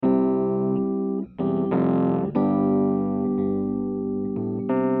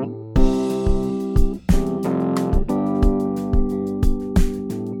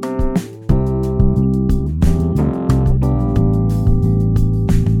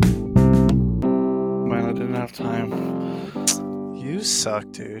You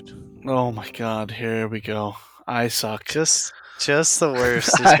suck, dude. Oh my god, here we go. I suck. Just the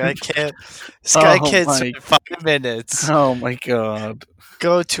worst. This I'm- guy can't. This guy Oh can't my- spend 5 minutes Oh my god.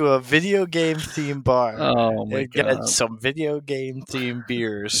 go to a video game themed bar Oh my and get god. some video game themed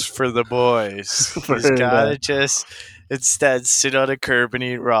beers for the boys. For He's gotta that. just instead sit on a curb and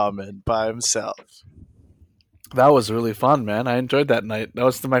eat ramen by himself. That was really fun, man. I enjoyed that night. That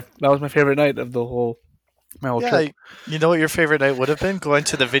was my favorite night of the whole Yeah, trip. you know what your favorite night would have been? Going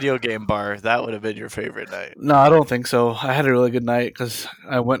to the video game bar. That would have been your favorite night. No, I don't think so. I had a really good night because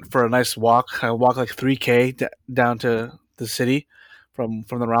I went for a nice walk. I walked like 3K down to the city from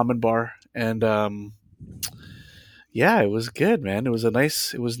the ramen bar, and yeah, it was good, man. It was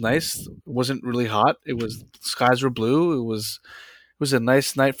nice. It wasn't really hot. Skies were blue. It was a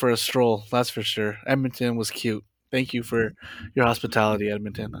nice night for a stroll. That's for sure. Edmonton was cute. Thank you for your hospitality,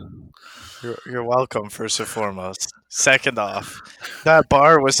 Edmonton. You're welcome, first and foremost. Second off, that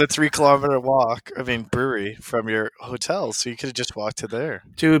bar was a 3 kilometer walk, brewery from your hotel, so you could have just walked to there.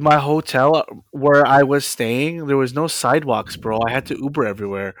 Dude, my hotel where I was staying, there was no sidewalks, bro. I had to Uber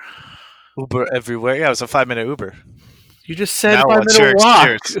everywhere. Uber everywhere. Yeah, it was a 5 minute Uber. You just said Now 5 what's your minute walk.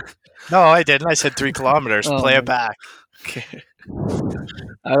 excuse? No, I didn't. I said 3 kilometers. Oh Play my- it back. Okay.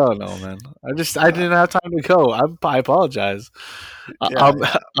 I don't know, man. I didn't have time to go. I apologize. Yeah,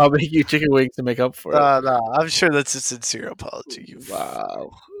 I'll make you chicken wings to make up for it. No, I'm sure that's a sincere apology. Wow.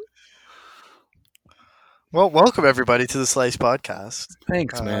 Well, welcome everybody to the Slice Podcast.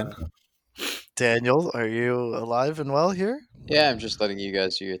 Thanks, man. Daniel, are you alive and well here? Yeah, I'm just letting you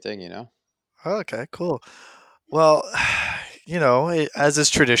guys do your thing, you know? Okay, cool. Well, as is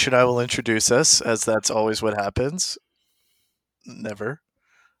tradition, I will introduce us, as that's always what happens. Never.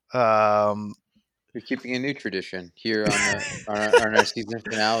 We're keeping a new tradition here on our season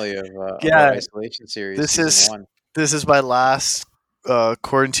finale of Yeah, our Isolation series. this season is- 1. This is my last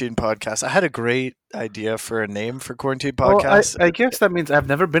quarantine podcast. I had a great idea for a name for quarantine podcast. Well, I guess that means I've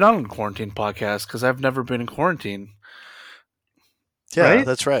never been on a quarantine podcast because I've never been in quarantine. yeah, right?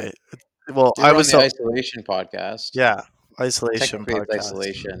 that's right. Well, You're I on was the Isolation podcast. yeah, isolation Technically, podcast. it's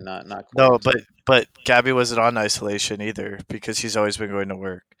isolation, not No, quarantine. but Gabby wasn't on isolation either because she's always been going to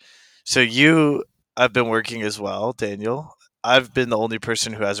work. So you have been working as well, Daniel. I've been the only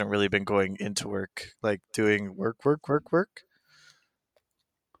person who hasn't really been going into work, like doing work.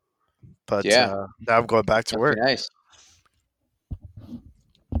 But Yeah. now I'm going back to Must work. be nice.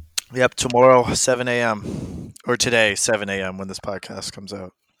 Yep, tomorrow 7 a.m. or today 7 a.m. when this podcast comes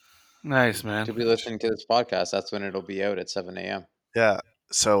out. Nice, man. To be listening to this podcast, that's when it'll be out at 7 a.m. Yeah.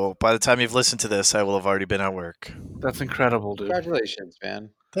 So by the time you've listened to this, I will have already been at work. That's incredible, dude. Congratulations, man.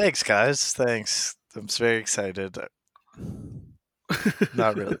 Thanks, guys. Thanks. I'm very excited.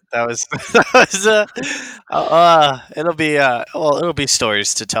 Not really. That was it'll be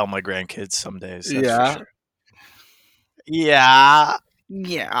stories to tell my grandkids some days. That's Yeah. For sure. Yeah.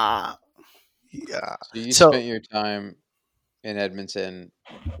 Yeah. Yeah. So you So- spent your time in Edmonton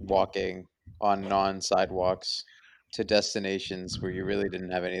walking on non-sidewalks to destinations where you really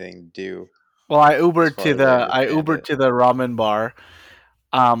didn't have anything to do. Well, I As Ubered far to as the I I understand Ubered it. to the ramen bar,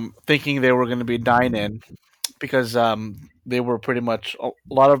 thinking they were going to be dine in because they were pretty much a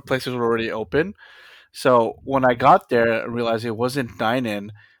lot of places were already open. So when I got there, I realized it wasn't dine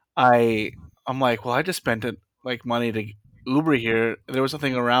in. I'm like, well, I just spent like money to Uber here. There was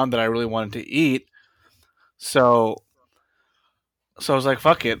nothing around that I really wanted to eat, so I was like,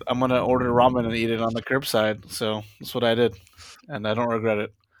 fuck it, I'm gonna order ramen and eat it on the curbside. So that's what I did, and I don't regret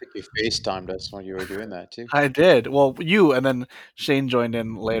it. I think you FaceTimed us when you were doing that too. I did. Well, you and then Shane joined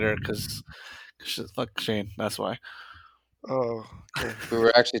in later because fuck Shane. That's why. Oh. Okay. We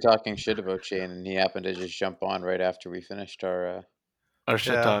were actually talking shit about Shane, and he happened to just jump on right after we finished our Our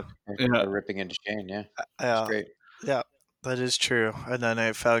shit Yeah. talk. Yeah. ripping into Shane. Yeah, Yeah. it's great. That is true. And then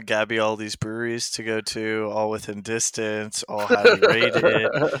I found Gabby all these breweries to go to, all within distance, all highly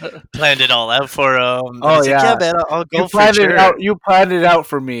rated. Planned it all out for him. Oh, yeah. Man, I'll go You for planned sure. it out. You planned it out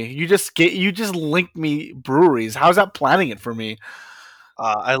for me. You just linked me breweries. How's that planning it for me?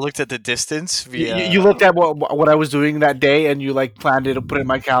 I looked at the distance via. You looked at what I was doing that day, and you like planned it to put it in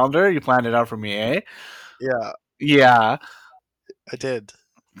my calendar. You planned it out for me, eh? Yeah, Yeah. I did.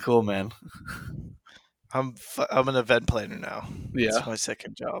 Cool, man. I'm an event planner now. Yeah. It's my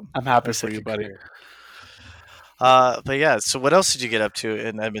second job. I'm happy My for you, second buddy. career. But yeah, so what else did you get up to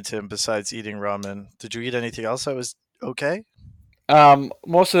in Edmonton besides eating ramen? Did you eat anything else that was okay?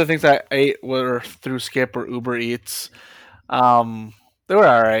 Most of the things I ate were through Skip or Uber Eats. They were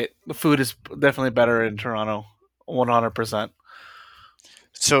all right. The food is definitely better in Toronto, 100%.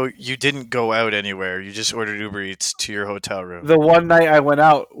 So you didn't go out anywhere. You just ordered Uber Eats to your hotel room. The one night I went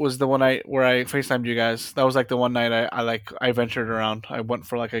out was the one where I FaceTimed you guys. That was like the one night I ventured around. I went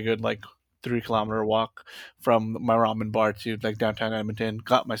for like a good like 3 kilometer walk from my ramen bar to like downtown Edmonton.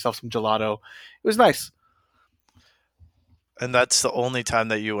 Got myself some gelato. It was nice. And that's the only time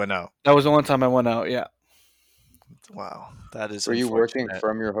that you went out. That was the one time I went out. Yeah, Wow, that is. Were you working unfortunate.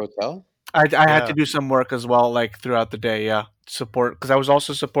 from your hotel? I had Yeah. to do some work as well, like throughout the day. Yeah, support because I was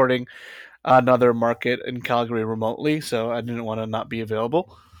also supporting another market in Calgary remotely, so I didn't want to not be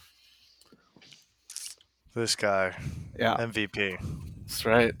available. This guy, Yeah, MVP. that's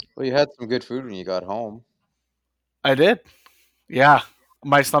right. Well, you had some good food when you got home. I did. Yeah,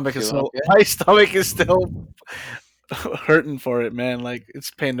 my stomach is Feeling still okay? my stomach is still hurting for it, man. Like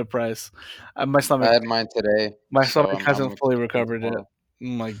it's paying the price. My I stomach, had mine today, my so stomach I'm hasn't fully expecting recovered yet. tomorrow. Oh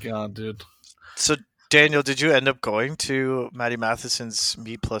my god, dude. So Daniel, did you end up going to Matty Matheson's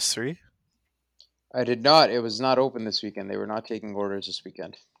Meat Plus 3? I did not. It was not open this weekend. They were not taking orders this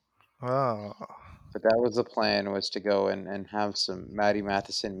weekend. Oh, But that was the plan, was to go and have some Matty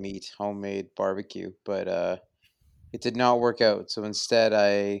Matheson meat, homemade barbecue. But it did not work out. So instead,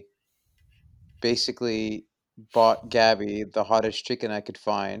 I basically bought Gabby the hottest chicken I could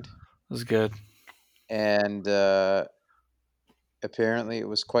find, It was good. and apparently it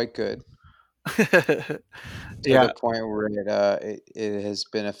was quite good to Yeah, the point where it has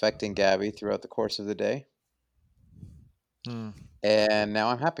been affecting Gabby throughout the course of the day, hmm. and now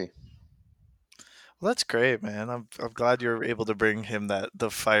I'm happy. Well, that's great, man. I'm glad you're able to bring him the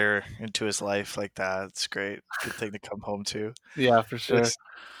fire into his life like that. It's great. Good thing to come home to. yeah, for sure. It's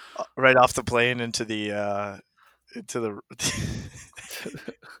right off the plane into the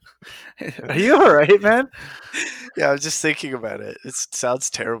Are you all right, man? Yeah, I was just thinking about it. It sounds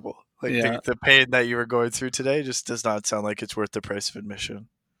terrible. Like Yeah. the pain that you were going through today just does not sound like it's worth the price of admission.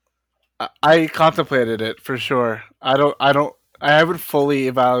 I contemplated it for sure. I haven't fully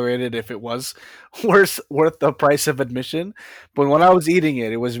evaluated if it was worth the price of admission, but when I was eating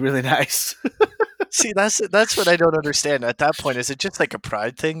it, it was really nice. See, that's what I don't understand. At that point, is it just like a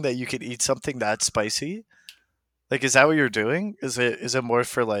pride thing that you could eat something that spicy? Like, is that what you're doing? Is it more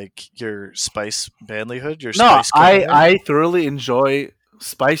for like your spice manlyhood, your No, spice cooking? I thoroughly enjoy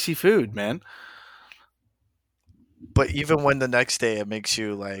spicy food, man. But even when the next day it makes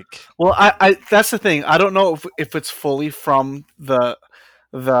you like, Well, I that's the thing. I don't know if it's fully from the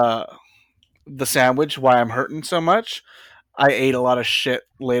the sandwich why I'm hurting so much. I ate a lot of shit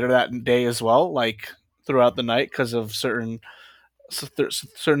later that day as well, like throughout the night because of certain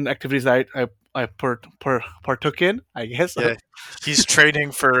activities I partook in. I guess. yeah, he's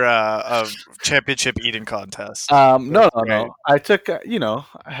training for a championship eating contest. No, That's no, great. no. I took. Yeah,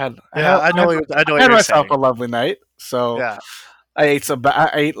 I know what I had you're myself saying. a lovely night. So Yeah. I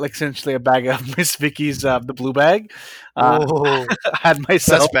ate like essentially a bag of Miss Vicky's the blue bag. Oh, Had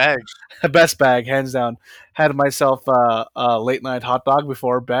myself best bag. best bag hands down. Had myself a late night hot dog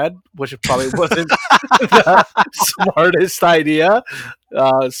before bed, which probably wasn't the smartest idea.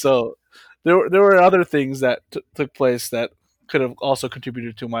 So there were other things that took place that could have also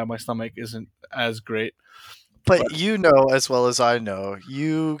contributed to why my stomach isn't as great. But you know as well as I know,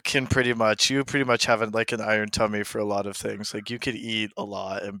 you pretty much have like an iron tummy for a lot of things. Like you could eat a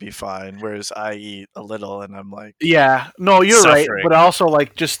lot and be fine, whereas I eat a little and I'm like, Yeah, no, you're right. Suffering. But also,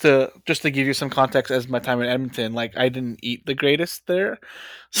 like, just to give you some context, as my time in Edmonton, like, I didn't eat the greatest there,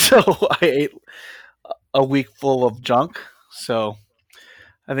 so I ate a week full of junk. So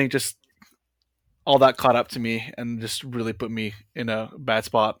I think just all that caught up to me and just really put me in a bad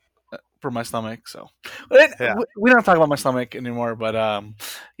spot for my stomach. So Yeah. we don't talk about my stomach anymore. But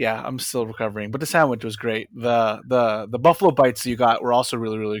yeah, I'm still recovering. But the sandwich was great. The buffalo bites you got were also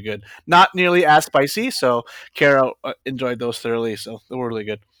really really good. Not nearly as spicy. So Kara enjoyed those thoroughly. So they were really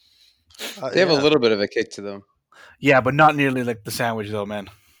good. They have yeah. a little bit of a kick to them. Yeah, but not nearly like the sandwich though, man.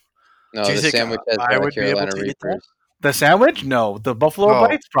 No, Do you the think sandwich has I would be able Carolina to eat that? Reapers. The sandwich? No. The buffalo No.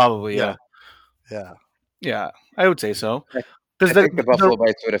 bites? Probably. Yeah. Yeah. Yeah, I would say so. I Because think the buffalo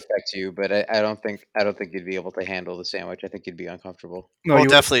bites would affect you, but I don't think you'd be able to handle the sandwich. I think you'd be uncomfortable. no, Oh, you,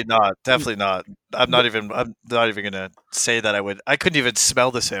 definitely not. Definitely not. I'm not even gonna say that I would. I couldn't even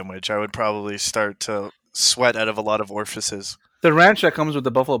smell the sandwich. I would probably start to sweat out of a lot of orifices. the ranch that comes with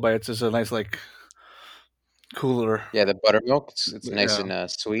the buffalo bites is a nice like cooler. Yeah, the buttermilk, it's nice Yeah.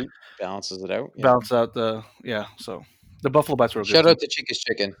 and sweet, balances it out. Yeah. Balance out the So the buffalo bites were good. Shout out to Chica's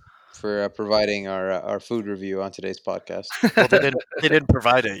Chicken for providing our food review on today's podcast. Well, they didn't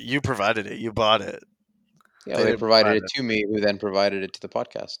provide it. You provided it. You bought it. Yeah, They they didn't provided provide it to me, who then provided it to the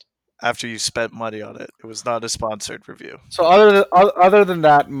podcast. after you spent money on it. It was not a sponsored review. So other than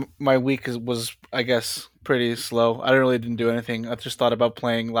that, my week was, I guess, pretty slow. I really didn't do anything. I just thought about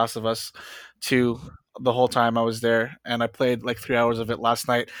playing Last of Us 2 the whole time I was there, and I played like 3 hours of it last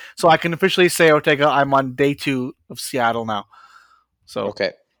night. So I can officially say, Ortega, I'm on day 2 of Seattle now. So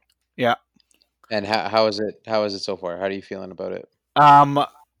Okay. yeah, And how is it? How is it so far? How are you feeling about it? um,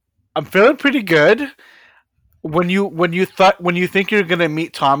 I'm feeling pretty good. When you think you're gonna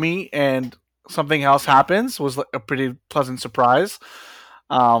meet Tommy and something else happens was like a pretty pleasant surprise.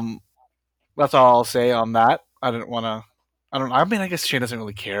 Um, that's all I'll say on that. I didn't want to. I don't. I mean, I guess Shane doesn't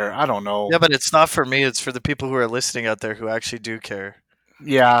really care. I don't know. Yeah, but it's not for me. It's for the people who are listening out there who actually do care.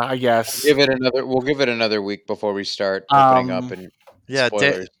 Yeah, I guess. We'll give it another week before we start opening up Um, and Yeah,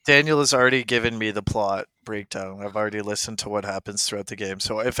 spoilers. Daniel has already given me the plot breakdown. I've already listened to what happens throughout the game.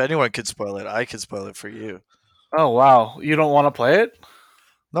 So if anyone could spoil it, I could spoil it for you. oh wow, you don't want to play it?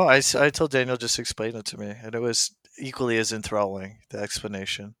 No, I told Daniel just explain it to me, and it was equally as enthralling, the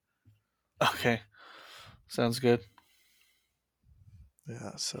explanation. Okay, sounds good.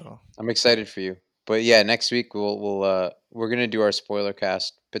 Yeah, so I'm excited for you. But yeah, next week we're gonna do our spoiler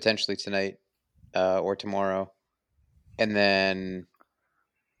cast potentially tonight or tomorrow, and then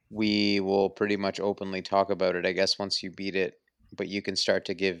we will pretty much openly talk about it. I guess once you beat it, but you can start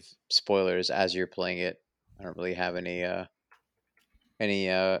to give spoilers as you're playing it. I don't really have any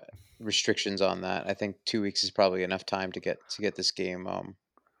restrictions on that. I think 2 weeks is probably enough time to get this game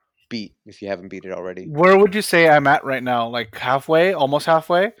beat if you haven't beat it already. Where would you say I'm at right now? Like halfway, almost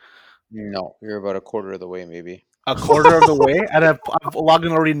halfway, No, you're about a quarter of the way, maybe. a quarter of the way, and I've logged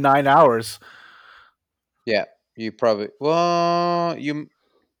in already 9 hours. Yeah, you probably you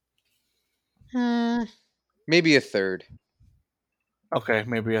hmm, maybe a third. Okay,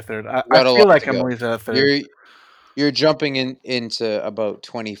 maybe a third. I, You I got a feel lot like to I'm go. at least at a third. You're jumping into about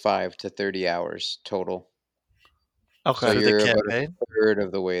 25 to 30 hours total. So Okay. for the you're about a campaign, third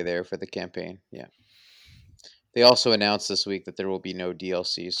of the way there for the campaign. Yeah. They also announced this week that there will be no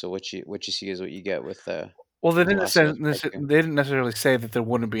DLC. So what you see is what you get Well, with The Last of Us Part Two. they didn't necessarily say that there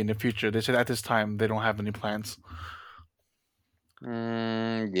wouldn't be in the future. They said at this time they don't have any plans.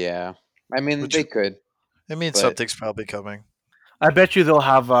 Yeah. I mean, which they could, it means but something's probably coming. I bet you they'll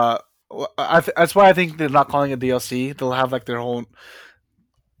have. That's why I think they're not calling it DLC. They'll have like their own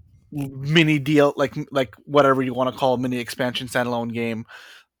mini deal, like whatever you want to call a mini expansion standalone game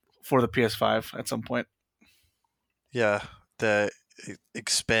for the PS5 at some point. Yeah, the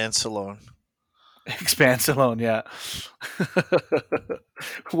expanse alone. Expanse alone, yeah. That's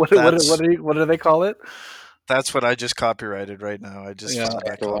What do they call it? that's what I just copyrighted right now. I just Yeah, filed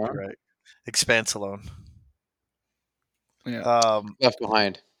that Alone, copyright. Expanse alone. yeah. Um, Left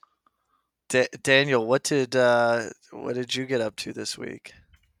Behind. Daniel, what did you get up to this week?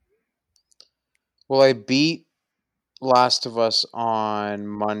 Well, I beat Last of Us on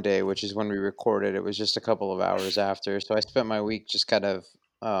Monday, which is when we recorded. It was just a couple of hours after, so I spent my week just kind of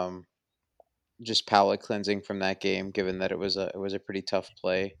um, just palate cleansing from that game, given that it was a pretty tough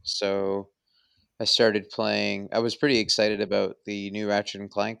play. So I started playing. I was pretty excited about the new Ratchet and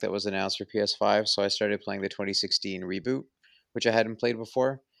Clank that was announced for PS5, so I started playing the 2016 reboot, which I hadn't played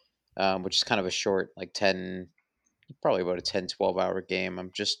before, which is kind of a short, like 10, probably about a 10-12 hour game. I'm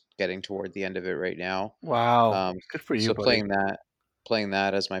just getting toward the end of it right now. Wow, Um, good for you, so buddy. playing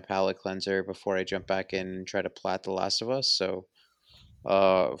that as my palate cleanser before I jump back in and try to plat The Last of Us. So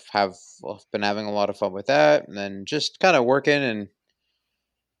have been having a lot of fun with that, and then just kind of working and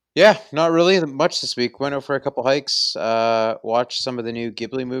yeah, not really much this week. Went out for a couple hikes. Watched some of the new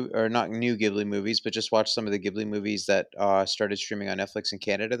Ghibli movie, or not new Ghibli movies, but just watched some of the Ghibli movies that started streaming on Netflix in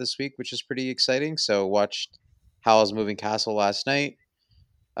Canada this week, which is pretty exciting. So watched Howl's Moving Castle last night.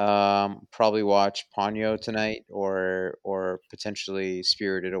 Probably watch Ponyo tonight, or potentially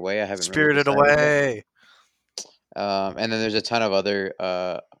Spirited Away. I haven't really Spirited decided yet. Away. And then there's a ton of other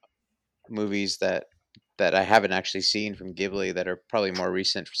movies that I haven't actually seen from Ghibli that are probably more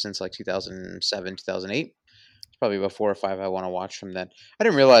recent since like 2007, 2008. It's probably about 4 or 5 I want to watch from then. I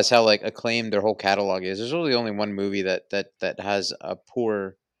didn't realize how like acclaimed their whole catalog is. There's really only one movie that has a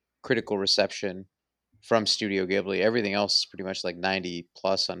poor critical reception from Studio Ghibli. Everything else is pretty much like 90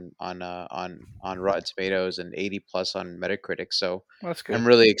 plus on Rotten Tomatoes and 80 plus on Metacritic. So That's good. I'm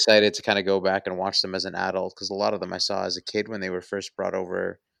really excited to kind of go back and watch them as an adult because a lot of them I saw as a kid when they were first brought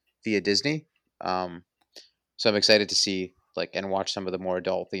over via Disney. Um, so I'm excited to see like and watch some of the more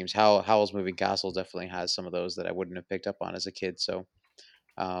adult themes. Howl's Moving Castle definitely has some of those that I wouldn't have picked up on as a kid. So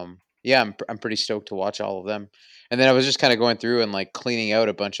yeah, I'm pretty stoked to watch all of them. And then I was just kind of going through and like cleaning out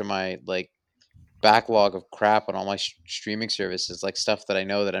a bunch of my like backlog of crap on all my streaming services, like stuff that I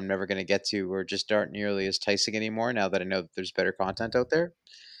know that I'm never going to get to or just aren't nearly as enticing anymore now that I know that there's better content out there.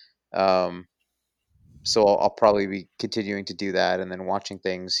 Um, so I'll probably be continuing to do that and then watching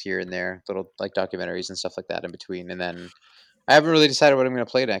things here and there, little like documentaries and stuff like that in between. And then I haven't really decided what I'm going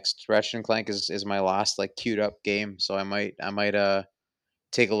to play next. Ratchet and Clank is my last like queued up game, so I might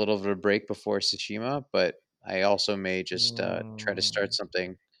take a little bit of a break before Tsushima, but I also may just try to start Mm,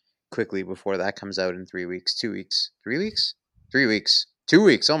 something quickly before that comes out in 3 weeks, 2 weeks, 3 weeks, 3 weeks, 2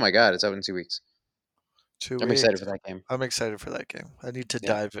 weeks. Oh my god, it's out in 2 weeks. two I'm excited weeks. for that game. I'm excited for that game. I need to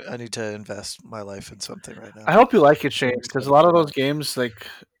Yeah, dive. I need to invest my life in something right I now. hope you like it, Shane, I'm because a excited lot for of that. those games, like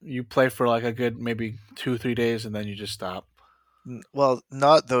you play for like a good maybe 2 3 days and then you just stop. Well,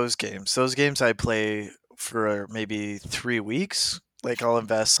 not those games. Those games I play for maybe 3 weeks. Like I'll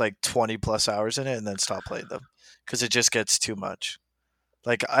invest like 20 plus hours in it and then stop playing them because it just gets too much.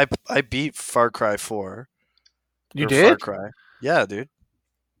 Like I beat Far Cry 4 You or Far did? Cry. Yeah, dude.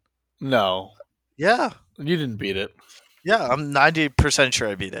 No, Yeah. you didn't beat it. Yeah, I'm 90% sure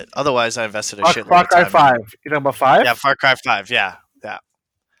I beat it. Otherwise, I invested a shitload Far of Cry time in it. Five. You talking about five? Yeah, Far Cry 5. Yeah. Yeah.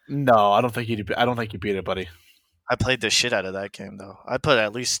 No, I don't think you. I don't think you beat it, buddy. I played the shit out of that game though. I put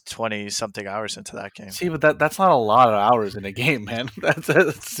at least 20 something hours into that game. See, but that's not a lot of hours in a game, man. That's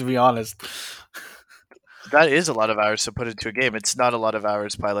to be honest. That is a lot of hours to put into a game. It's not a lot of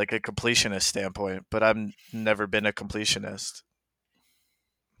hours by like a completionist standpoint, but I've never been a completionist.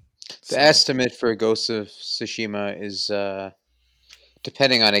 the So estimate for Ghost of Tsushima is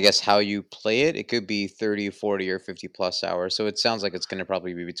depending on I guess how you play it. It could be 30, 40, or 50 plus hours. So it sounds like it's going to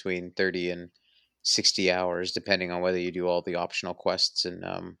probably be between 30 and 60 hours, depending on whether you do all the optional quests and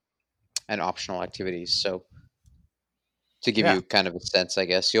optional activities. So to give yeah, you kind of a sense, I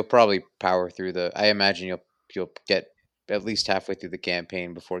guess you'll probably power through the. I imagine you'll get at least halfway through the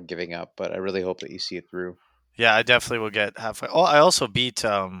campaign before giving up. But I really hope that you see it through. yeah, I definitely will get halfway. Oh, I also beat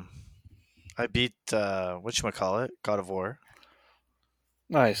I beat whatchamacallit, God of War.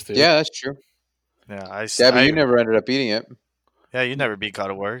 Nice, dude. Yeah, that's true. Yeah, Yeah, but you never ended up beating it. yeah, you never beat God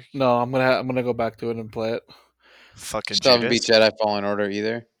of War. No, I'm gonna go back to it and play it. Fucking Still haven't beat Judas. Jedi Fallen Order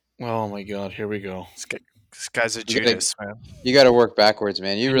either. Oh my god, here we go. This guy's a You gotta Judas, man. you gotta work backwards,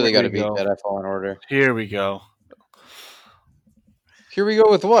 man. You Here really got we to beat go. Jedi Fallen Order. Here we go. Here we go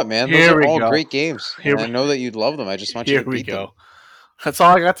with what, man? Those Here are we all go. great games, Here and I we, know that you'd love them. I just want you here to we beat them. go. That's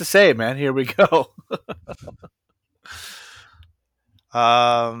all I got to say, man. Here we go.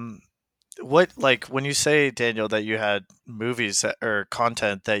 Um, what like when you say Daniel that you had movies that, or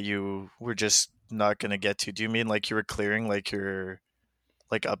content that you were just not gonna get to? Do you mean like you were clearing like your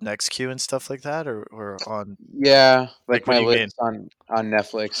like up next queue and stuff like that, or on Yeah, like like what my do you mean? list on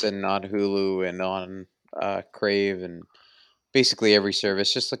Netflix and on Hulu and on Crave and basically every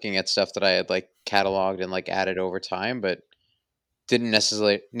service. Just looking at stuff that I had like cataloged and like added over time, but didn't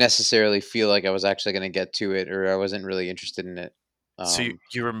necessarily feel like I was actually going to get to it, or I wasn't really interested in it. So Um,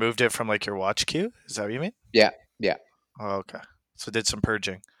 you removed it from like your watch queue? Is that what you mean? yeah, yeah, Oh, okay. So did some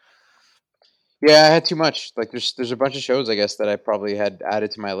purging. yeah. I had too much. Like, there's a bunch of shows I guess that I probably had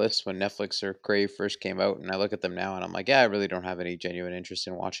added to my list when Netflix or Crave first came out, and I look at them now and I'm like, yeah, I really don't have any genuine interest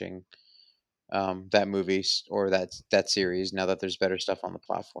in watching that movie or that series now that there's better stuff on the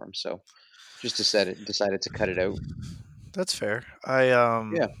platform. So just decided to cut it out. That's fair.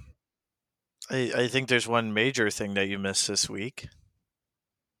 Yeah. I think there's one major thing that you missed this week,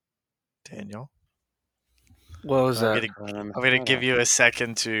 Daniel. What was I'm that? gonna I'm gonna Hold give on. you a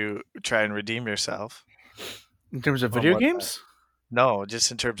second to try and redeem yourself In terms of on video what that. games? No,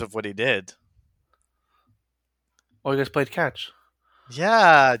 just in terms of what he did. Oh, you guys played catch.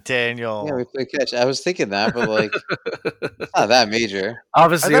 Yeah, Yeah, we Daniel. played catch. I was thinking that, but like, it's not that major.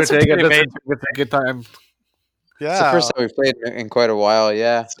 Obviously, you're That's a taking pretty it. major. It's a good time. It's the Yeah, first time we played in quite a while.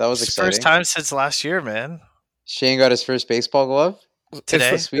 Yeah, that was it's the first exciting. time since last year, man. Shane got his first baseball glove It's the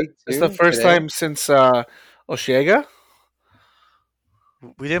Today this week it's the too. first Today time since Oshiega.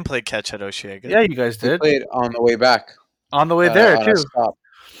 we didn't play catch at Oshiega. Yeah, you guys we did played on the way back on the way there on a too. stop.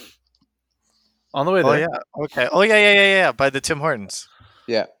 On the way Oh there. yeah, okay. Oh yeah. By the Tim Hortons.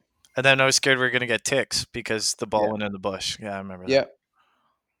 Yeah, And then I was scared we were gonna get ticks because the ball yeah, went in the bush. Yeah, I remember that. yeah.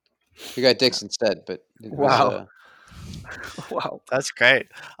 We got Dicks instead, but Wow. Wow. That's great.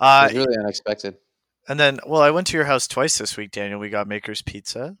 it Uh, was really unexpected. and then, well, I went to your house twice this week, Daniel. We got Maker's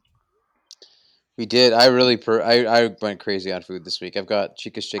Pizza. We did. I really I went crazy on food this week. I've got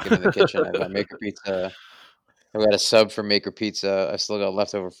Chica's Chicken in the kitchen. I've got Maker Pizza. I've got a sub from Maker Pizza. I've still got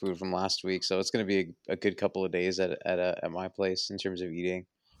leftover food from last week, so it's going to be a good couple of days at my place in terms of eating.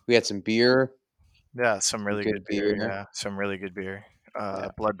 We had some beer, Yeah, some some really good good beer. beer. Yeah, some really good beer. Yeah.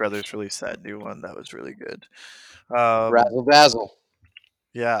 Blood Brothers released that new one that was really good. Razzle dazzle.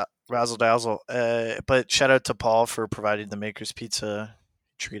 Yeah, razzle dazzle. But shout out to Paul for providing the Maker's Pizza.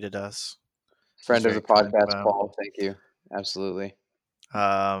 He treated us. It was Friend of very the kind of podcast, him. Paul. Thank you. Absolutely.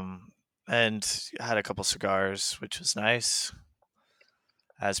 And had a couple cigars, which was nice,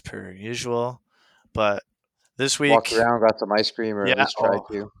 as per usual. But this Walked week, around, got some ice cream, or at yeah, least tried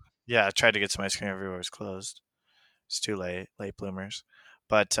to. yeah, I tried to get some ice cream. Everywhere was closed. It's too late bloomers.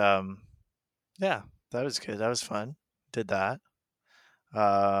 But yeah, that was good. That was fun. Did that.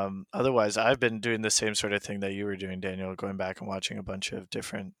 Otherwise, I've been doing the same sort of thing that you were doing, Daniel, going back and watching a bunch of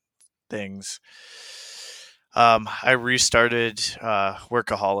different things. I restarted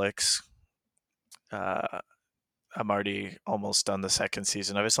Workaholics. I'm already almost done the second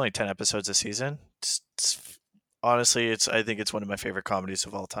season of it. It's only 10 episodes a season. Honestly, I think it's one of my favorite comedies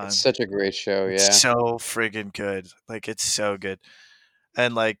of all time. It's such a great show. It's Yeah. so friggin' good. Like, it's so good.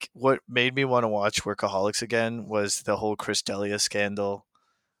 And like, what made me want to watch Workaholics again was the whole Chris D'Elia scandal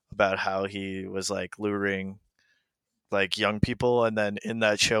about how he was like luring like young people, and then in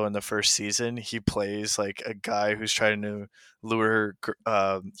that show in the first season he plays like a guy who's trying to lure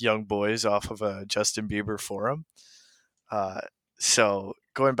young boys off of a Justin Bieber forum. So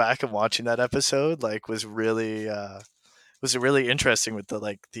going back and watching that episode like was really interesting with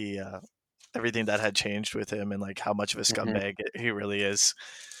the everything that had changed with him and like how much of a scumbag he really is.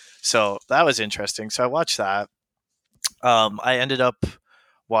 So that was interesting. So I watched that. I ended up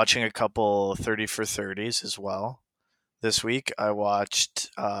watching a couple 30 for 30s as well. This week I watched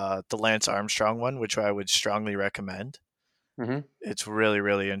the Lance Armstrong one, which I would strongly recommend. Mm-hmm. It's really,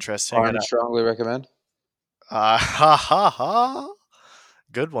 really interesting. And Strongly recommend. ha ha ha.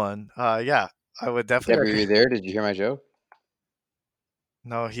 Good one. Yeah, I would definitely. Debbie, were you there? Did you hear my joke?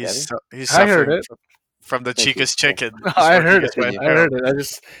 No, he's I suffering heard it. from the Thank you. Chica's chicken. I heard it. Continue. I heard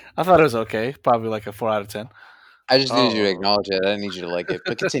it. I thought it was okay. Probably like a 4 out of 10. I just needed you to Oh. acknowledge it. I didn't need you to like it.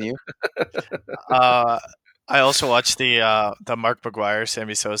 But continue. I also watched the Mark McGuire,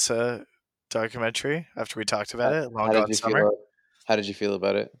 Sammy Sosa documentary after we talked about it. Long Gone Summer. How did you feel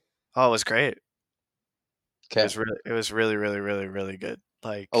about it? Oh, it was great. Okay. It was really, really, really, really good.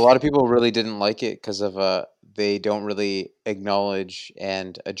 Like A lot of people really didn't like it because of they don't really acknowledge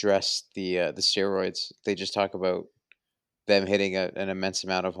and address the steroids. They just talk about them hitting an immense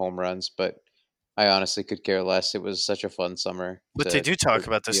amount of home runs, but I honestly could care less. It was such a fun summer. But they do talk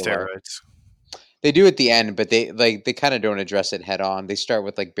about the be alive. steroids. They do at the end, but they kind of don't address it head on. They start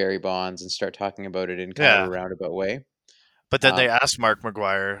with like Barry Bonds and start talking about it in kind of a roundabout way. But then they asked Mark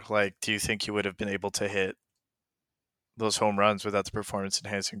McGuire, like, do you think he would have been able to hit those home runs without the performance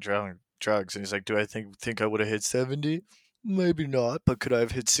enhancing drugs? And he's like, do I think I would have hit 70? Maybe not, but could I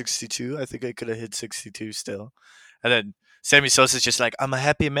have hit 62? I think I could have hit 62 still. And then Sammy Sosa's just like, I'm a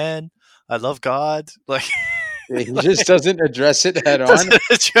happy man. I love God. Like he just doesn't address it head on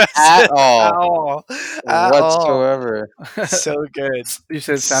at all whatsoever. So good. You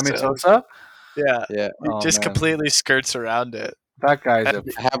said Sammy Sosa? Yeah. Yeah. He just completely skirts around it. That guy's I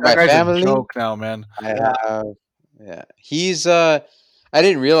have my family. A joke now, man. Yeah. He's I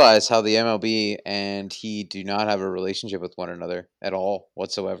didn't realize how the MLB and he do not have a relationship with one another at all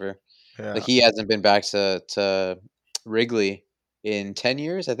whatsoever. Yeah. Like he hasn't been back to Wrigley in 10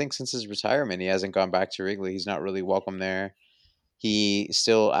 years, I think, since his retirement. He hasn't gone back to Wrigley. He's not really welcome there. He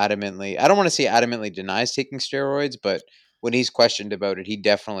still adamantly, I don't want to say adamantly denies taking steroids, but when he's questioned about it, he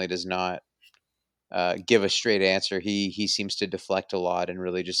definitely does not give a straight answer. He seems to deflect a lot and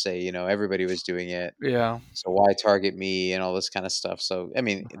really just say, everybody was doing it. Yeah. So why target me and all this kind of stuff. So, I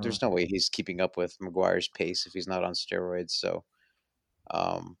mean, there's no way he's keeping up with McGuire's pace if he's not on steroids. So,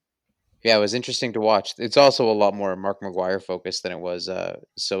 yeah, it was interesting to watch. It's also a lot more Mark McGuire focused than it was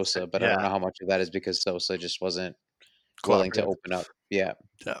Sosa, but I don't know how much of that is because Sosa just wasn't willing to open up. Yeah.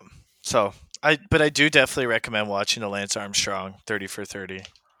 So I do definitely recommend watching the Lance Armstrong 30 for 30.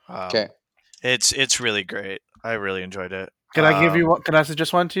 Okay. It's really great. I really enjoyed it. Can I give you one? Can I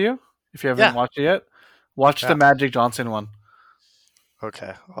suggest one to you if you haven't watched it yet? Watch the Magic Johnson one.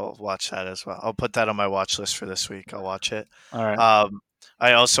 Okay, I'll watch that as well. I'll put that on my watch list for this week. I'll watch it. All right.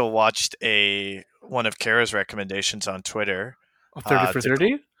 I also watched one of Kara's recommendations on Twitter. 30 for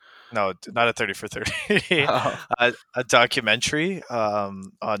 30? No, not a 30 for 30. A documentary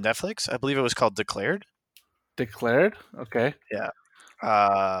on Netflix. I believe it was called Declared. Declared? Okay. Yeah.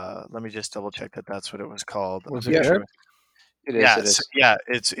 Let me just double check that that's what it was called. Was it good? It is. Yeah, It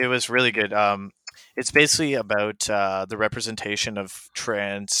is. yeah. It was really good. It's basically about the representation of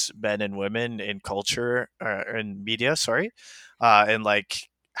trans men and women in culture in media. Sorry, and like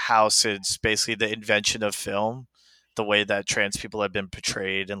how since basically the invention of film, the way that trans people have been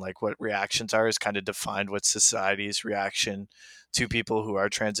portrayed and like what reactions are has kind of defined what society's reaction to people who are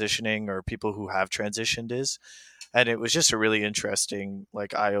transitioning or people who have transitioned is. And it was just a really interesting,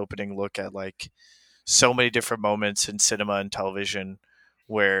 like eye-opening look at like so many different moments in cinema and television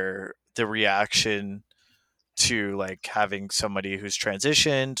where the reaction to like having somebody who's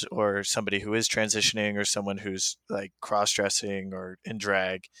transitioned or somebody who is transitioning or someone who's like cross-dressing or in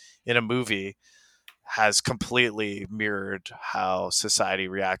drag in a movie has completely mirrored how society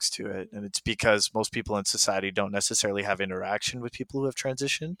reacts to it. And it's because most people in society don't necessarily have interaction with people who have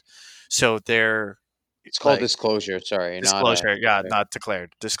transitioned. So they're It's called like disclosure. Sorry, not disclosure. Yeah, okay. not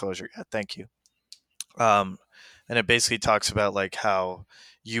declared. Disclosure. Yeah, thank you. Um, and it basically talks about like how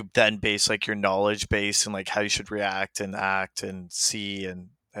you then base like your knowledge base and like how you should react and act and see and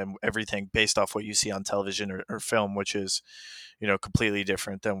everything based off what you see on television or film, which is, you know, completely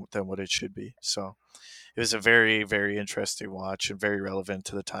different than what it should be. So it was a very, very interesting watch and very relevant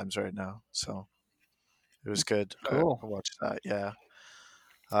to the times right now. So it was good. I Cool. watched that. Yeah.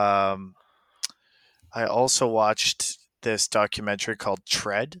 Um, I also watched this documentary called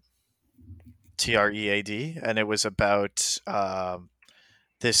Tread, TREAD, and it was about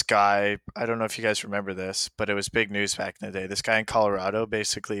this guy. I don't know if you guys remember this, but it was big news back in the day. This guy in Colorado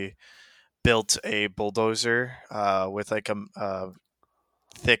basically built a bulldozer with like a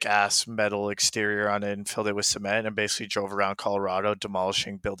thick ass metal exterior on it and filled it with cement and basically drove around Colorado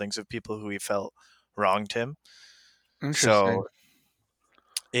demolishing buildings of people who he felt wronged him. Interesting. So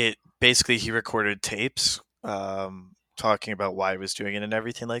it basically he recorded tapes talking about why he was doing it and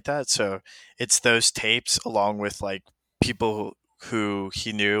everything like that. So it's those tapes along with like people who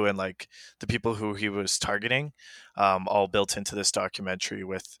he knew and like the people who he was targeting, all built into this documentary.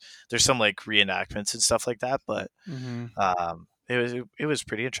 With there's some like reenactments and stuff like that, but Hmm. it was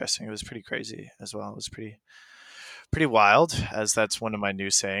pretty interesting. It was pretty crazy as well. It was pretty wild, as that's one of my new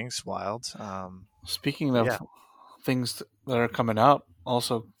sayings. Wild. Speaking But yeah, of things that are coming up,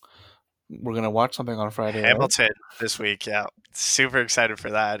 also we're gonna watch something on Friday, right? Hamilton this week. Yeah, super excited for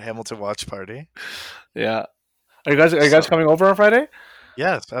that Hamilton watch party. Yeah. Are you guys So coming over on Friday?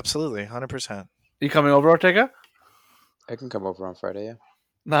 yes, absolutely, 100%. You coming over, Ortega? I can come over on Friday. Yeah.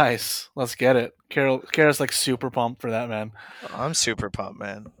 Nice. Let's get it. Carol's like super pumped for that, man. I'm super pumped,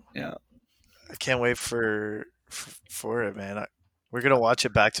 man. Yeah. I can't wait for it, man. We're gonna watch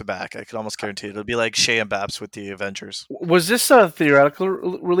it back to back. I can almost guarantee it. It'll be like Shay and Babs with the Avengers. Was this a theoretical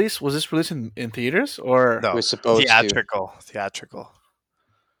release? Was this released in theaters or? It No, was supposed to. theatrical.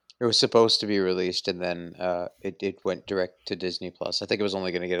 It was supposed to be released, and then it went direct to Disney Plus. I think it was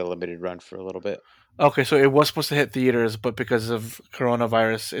only going to get a limited run for a little bit. Okay, so it was supposed to hit theaters, but because of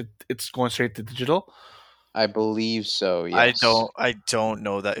coronavirus, it's going straight to digital. I believe so. I Yes. don't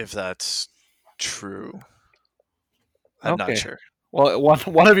know that if that's true. I'm not Okay. sure. Well,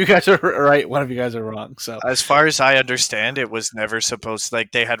 one of you guys are right. One of you guys are wrong. So As far as I understand, it was never supposed,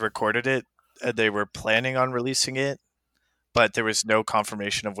 like they had recorded it and they were planning on releasing it, but there was no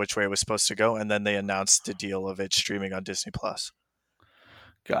confirmation of which way it was supposed to go, and then they announced the deal of it streaming on Disney Plus.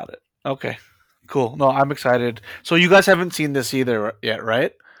 got it. Okay. Cool. No, I'm excited. So you guys haven't seen this either yet,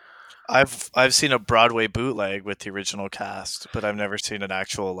 right? I've seen a Broadway bootleg with the original cast, but I've never seen an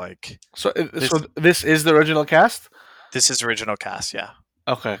actual like So this. this is the original cast. This is original cast, yeah.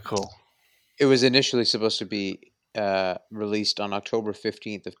 Okay. Cool. It was initially supposed to be released on October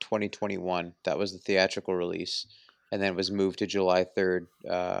 15th of 2021. That was the theatrical release, and then it was moved to July 3rd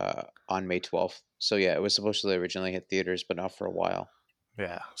on May 12th. So yeah, it was supposed to originally hit theaters, but not for a while.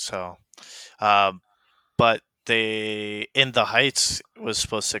 Yeah. So, um, but they In the Heights was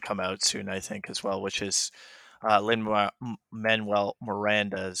supposed to come out soon, I think, as well, which is Lin Manuel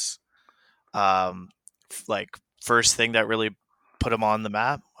Miranda's like first thing that really put him on the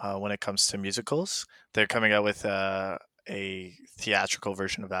map when it comes to musicals. They're coming out with a theatrical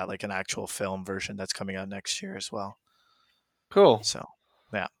version of that, like an actual film version that's coming out next year as well. Cool. So,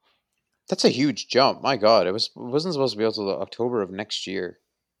 yeah, That's a huge jump. My God, it wasn't supposed to be until October of next year,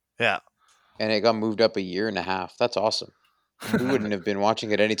 yeah. and it got moved up a year and a half. That's awesome. We wouldn't have been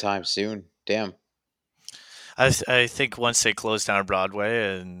watching it anytime soon. Damn. I think once they close down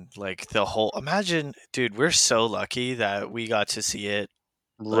Broadway and like the whole, imagine, dude, we're so lucky that we got to see it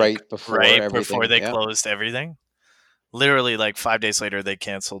like Right before right before everything. they Yeah. closed everything. Literally, like 5 days later, they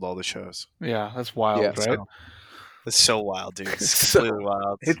canceled all the shows. Yeah, that's Yeah. wild, right? So it's so wild, dude. It's So completely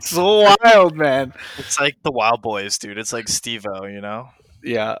wild. it's so wild, man. It's like the Wild Boys, dude. It's like Steve-O, you know?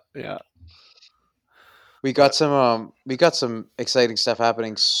 Yeah, yeah. We got some exciting stuff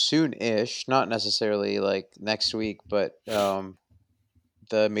happening soon-ish. Not necessarily like next week, but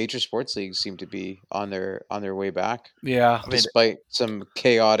the major sports leagues seem to be on their way back, Yeah. I mean, despite some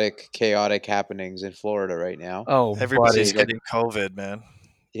chaotic happenings in Florida right now. Oh, everybody's buddy. getting COVID, man.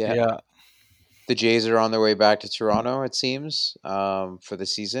 Yeah, Yeah. the Jays are on their way back to Toronto, it seems, for the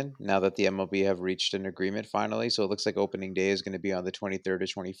season. Now that the MLB have reached an agreement finally, so it looks like opening day is going to be on the 23rd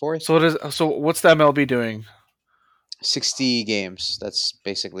or 24th. So what's the MLB doing? 60 games. That's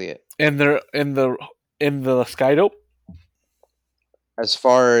basically it. And they're in the Skydope? As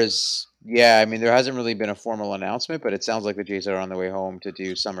far as I mean, there hasn't really been a formal announcement, but it sounds like the Jays are on the way home to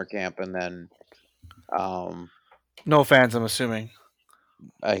do summer camp, and then No fans, I'm assuming.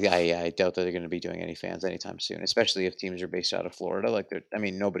 I doubt that they're going to be doing any fans anytime soon, especially if teams are based out of Florida. Like, I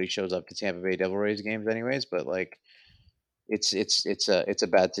mean, nobody shows up to Tampa Bay Devil Rays games anyways, but like, it's a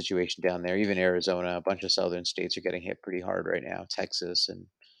bad situation down there. Even Arizona, a bunch of southern states are getting hit pretty hard right now. Texas and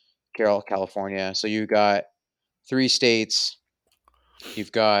California. So you've got 3 states.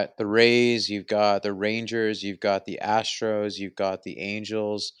 You've got the Rays, you've got the Rangers, you've got the Astros, you've got the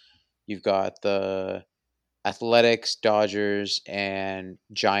Angels, you've got the Athletics, Dodgers, and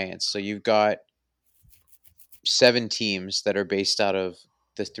Giants. So you've got 7 teams that are based out of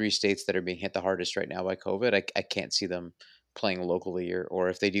the 3 states that are being hit the hardest right now by COVID. I can't see them playing locally, or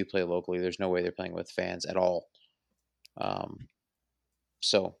if they do play locally, there's no way they're playing with fans at all.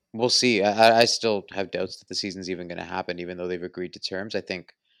 So we'll see. I still have doubts that the season's even going to happen, even though they've agreed to terms. I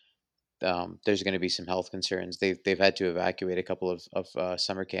think there's going to be some health concerns. They've had to evacuate a couple of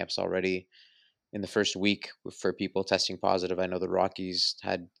summer camps already in the first week for people testing positive. I know the Rockies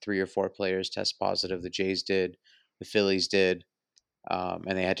had 3 or 4 players test positive. The Jays did, the Phillies did,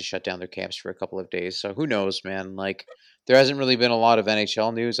 and they had to shut down their camps for a couple of days. So who knows, man? Like, there hasn't really been a lot of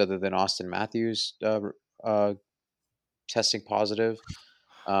NHL news other than Austin Matthews testing positive.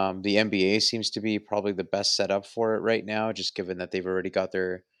 The NBA seems to be probably the best setup for it right now, just given that they've already got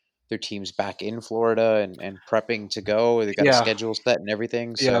their teams back in Florida and prepping to go. They got a schedule set and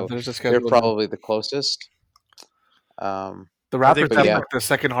everything, so there's a schedule. they're probably the closest. The Raptors have yeah. like the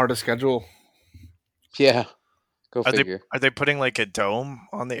second hardest schedule. Yeah, go Are figure. they putting like a dome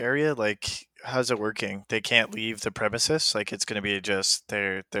on the area? Like, how's it working? They can't leave the premises. Like, it's going to be just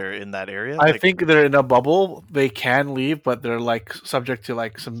they're in that area. I Like, think they're in a bubble. They can leave, but they're like subject to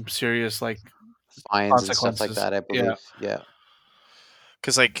like some serious like Fines and stuff like that, I believe. Yeah.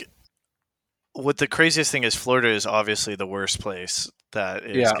 because like, what the craziest thing is, Florida is obviously the worst place that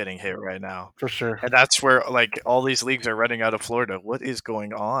is getting hit right now, for sure. and that's where like all these leagues are running out of Florida. What is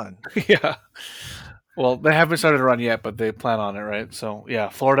going on? Yeah. Well, they haven't started to run yet, but they plan on it, right? So yeah,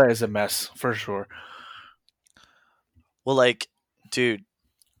 Florida is a mess for sure. Well, like, dude,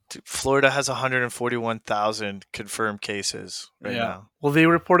 Florida has 141,000 confirmed cases right now. Well, they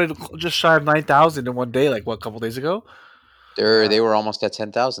reported just shy of 9,000 in one day, like what, a couple days ago? They were almost at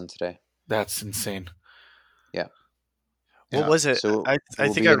 10,000 today. That's insane. Yeah. What was it? So I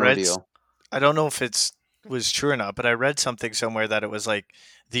will think be I an read. ordeal. I don't know if it was true or not, but I read something somewhere that it was like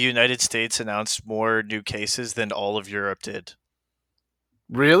the United States announced more new cases than all of Europe did.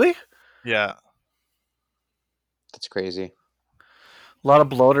 Really? Yeah. That's crazy. A lot of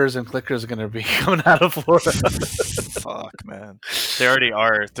bloaters and clickers are going to be coming out of Florida. Fuck, man. They already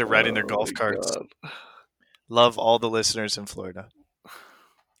are. They're riding their golf carts. God. Love all the listeners in Florida.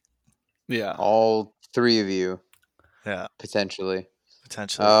 Yeah. All 3 of you. Yeah. Potentially.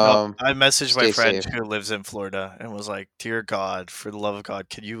 No, I messaged my stay friend safe. who lives in Florida and was like, "Dear God, for the love of God,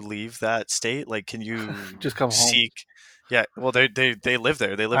 can you leave that state? Like, can you Just come home. seek?" Yeah, well, they live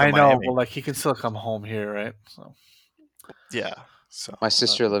there. They live I in know, Miami. but like he can still come home here, right? So Yeah. So My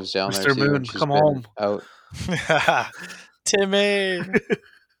sister lives down there Mr. too. Moon, and she's come been home. Out. Timmy.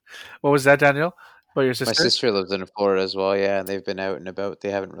 What was that, Daniel? About your My sister? sister lives in Florida as well, yeah, and they've been out and about.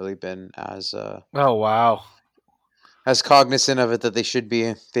 They haven't really been as Oh wow. cognizant of it that they should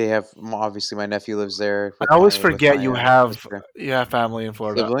be. They have obviously my nephew lives there. I always with forget my, you have sister. family in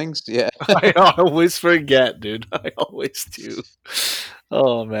Florida. Siblings. Yeah, I always forget, dude. I always do.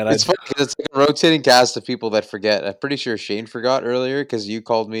 Oh man, it's funny 'cause it's like a rotating cast of people that forget. I'm pretty sure Shane forgot earlier because you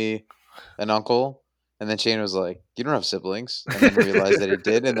called me an uncle, and then Shane was like, "You don't have siblings," and then realized that he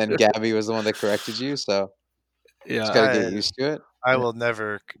did, and then Gabby was the one that corrected you. So yeah. just gotta get used to it. I will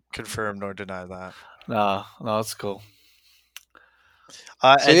never confirm nor deny that. No, that's cool.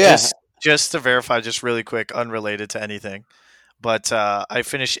 And yeah. just to verify, just really quick, unrelated to anything, but I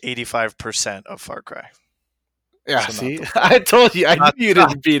finished 85% of Far Cry. Yeah, So see, I told you, I knew you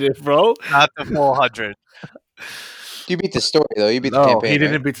didn't beat it, bro. Not the full 100. You beat the story though. You beat the No, campaign. he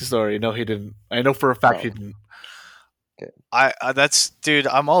didn't right? beat the story. No, he didn't. I know for a fact Oh. he didn't. That's dude.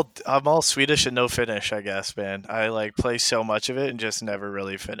 I'm all Swedish and no Finnish. I guess, man. I like play so much of it and just never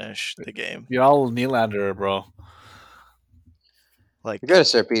really finish the game. You're all Nylander, bro. Like, You gotta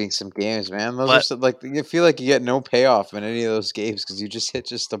start beating some games, man. Those are But- so, like you feel like you get no payoff in any of those games because you just hit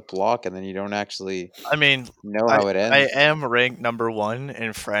just a block and then you don't actually I mean, know how it ends. I am ranked number 1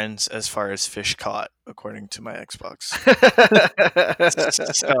 in friends as far as fish caught, according to my Xbox.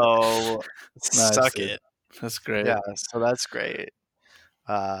 So suck dude. it. That's great. Yeah, so that's great.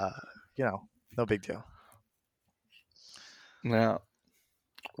 No big deal. Yeah.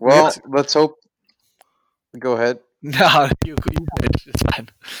 Well, let's hope. Go ahead. No, you bitch. It's fine.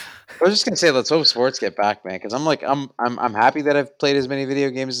 I was just gonna say, let's hope sports get back, man. Because I'm happy that I've played as many video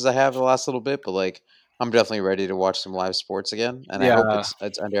games as I have the last little bit, but like I'm definitely ready to watch some live sports again, and I hope Yeah.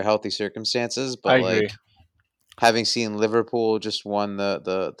 it's under healthy circumstances. But I agree. like having seen Liverpool just won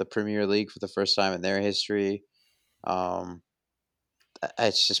the Premier League for the first time in their history,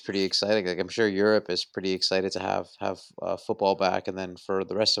 it's just pretty exciting. Like I'm sure Europe is pretty excited to have football back, and then for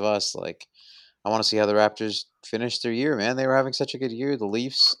the rest of us, like I want to see how the Raptors finish their year, man. They were having such a good year. The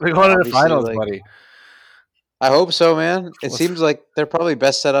Leafs, They're going to the obviously, finals, like, buddy. I hope so, man. It Let's- seems like they're probably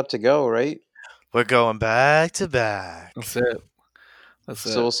best set up to go, right? We're going back to back. That's it. That's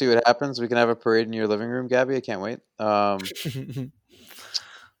So we'll see what happens. We can have a parade in your living room, Gabby. I can't wait. it.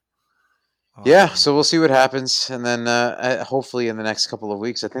 Yeah, so we'll see what happens, and then hopefully in the next couple of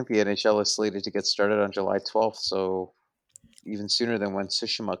weeks, I think the NHL is slated to get started on July 12th, so even sooner than when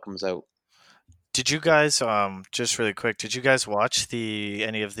Tsushima comes out. Did you guys just really quick? Did you guys watch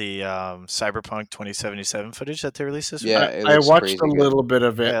any of the Cyberpunk 2077 footage that they released this week? Yeah, it I looks watched crazy a good. little bit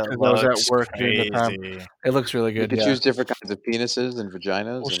of it It because I was looks at work during the time. crazy. It looks really You good. can Yeah. choose different kinds of penises and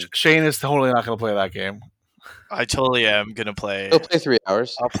vaginas. Well, And Shane is totally not going to play that game. I totally am gonna play. he'll play 3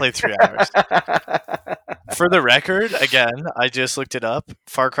 hours. I'll play 3 hours. For the record, again, I just looked it up.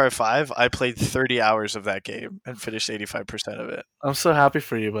 Far Cry 5, I played 30 hours of that game and finished 85% of it. I'm so happy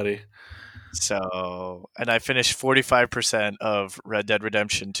for you, buddy. So, and I finished 45% of Red Dead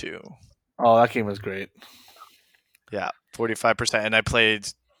Redemption 2. Oh, that game was great. Yeah, 45%. And I played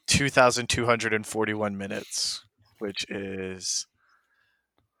 2,241 minutes, which is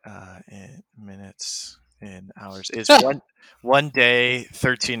in minutes in hours. Is one day,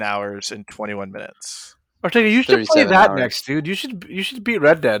 13 hours and 21 minutes. Ortega, you should play 37 that hours. next, dude. You should beat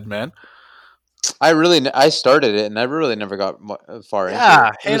Red Dead, man. I started it and I really never got far Yeah, into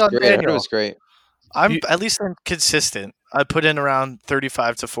it. It hate was on great. I heard it Daniel. was great. At least I'm consistent. I put in around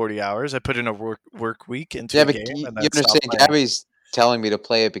 35 to 40 hours. I put in a work week into Yeah, a but game. you And then stopped understand, playing. Gabby's telling me to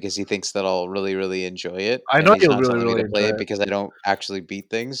play it because he thinks that I'll really, really enjoy it. I and know he's you'll not really, telling me really to play enjoy it it. because I don't actually beat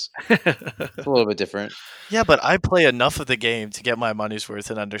things. It's a little bit different. Yeah, but I play enough of the game to get my money's worth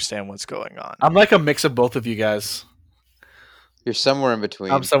and understand what's going on. I'm like a mix of both of you guys. You're somewhere in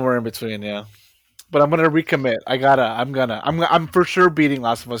between. I'm somewhere in between, yeah. But I'm gonna recommit. I'm for sure beating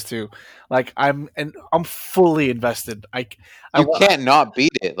Last of Us 2. Like I'm fully invested. You can't not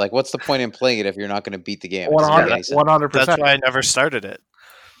beat it. Like, what's the point in playing it if you're not going to beat the game? It doesn't make any sense. 100%. That's why I never started it.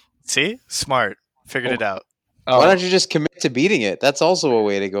 See? Smart. Figured it out. Why don't you just commit to beating it? That's also a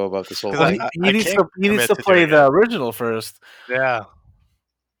way to go about this whole 'Cause thing. He needs can't to commit to play doing the original first. Yeah.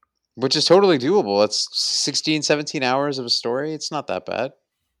 Which is totally doable. It's 16, 17 hours of a story. It's not that bad.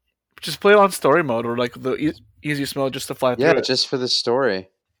 Just play it on story mode or like the easiest mode just to fly through Yeah, it. just for the story.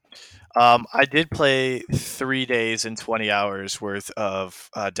 I did play 3 days and 20 hours worth of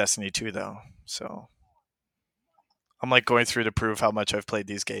Destiny 2, though. So I'm like going through to prove how much I've played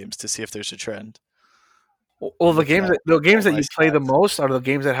these games to see if there's a trend. Well, the games that all my you play the stats. most are the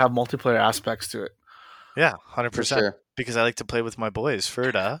games that have multiplayer aspects to it. Yeah, For 100%. sure. Because I like to play with my boys,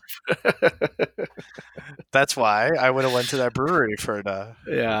 Ferda. That's why I would have went to that brewery, Ferda.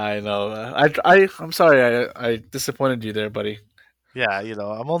 Yeah, I know. I'm sorry I disappointed you there, buddy. Yeah,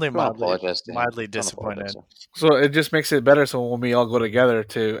 I'm only Don't apologize to him. mildly Don't disappointed. apologize. So it just makes it better. So when we all go together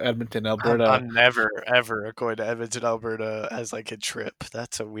to Edmonton, Alberta, I'm never, ever going to Edmonton, Alberta as like a trip.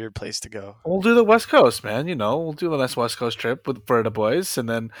 That's a weird place to go. we'll do the West Coast, man. We'll do a nice West Coast trip for the boys, and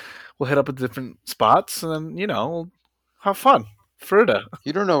then we'll hit up at different spots, and then we'll have fun. Florida,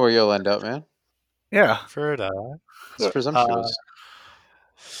 You don't know where you'll end up, man. yeah. Ferda. It's presumptuous.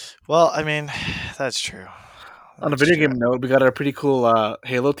 Well, I mean, that's true. On a That's video true. game note, we got a pretty cool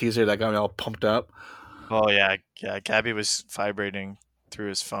Halo teaser that got me all pumped up. Oh yeah. Gabby was vibrating through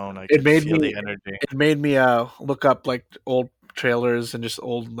his phone. I It could made feel me- the energy. It made me look up like old trailers and just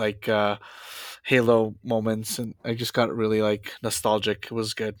old like Halo moments, and I just got really like nostalgic. It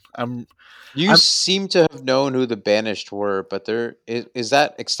was good. You I'm. seem to have known who the Banished were, but is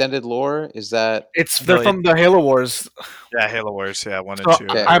that extended lore? Is that They're No, from the Halo Wars, yeah, Halo Wars, yeah, 1 and so 2.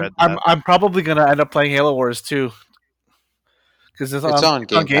 okay? I read that. I'm probably gonna end up playing Halo Wars too because It's on it's on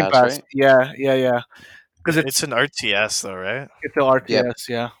Game Game Pass, Pass. right? Yeah, yeah, yeah. Because It's an RTS though, right? it's the Yep. RTS.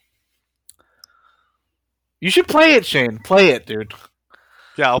 Yeah, you should play it, Shane. Play it, dude.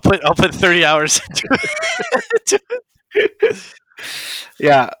 Yeah, I'll put 30 hours into it.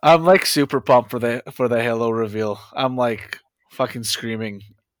 Yeah, I'm like super pumped for the Halo reveal. I'm like fucking screaming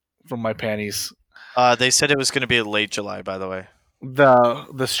from my panties. They said it was going to be late July, by the way.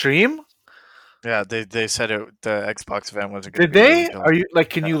 The stream. Yeah, they said the Xbox event wasn't going to Did be early they? July. Are you like?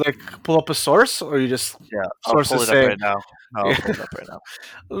 Can Yeah, you like pull up a source, or you just yeah, I'll pull sources it up say? right now. No, I'll Yeah. pull it up right now.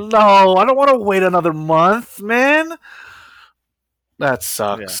 No, I don't want to wait another month, man. That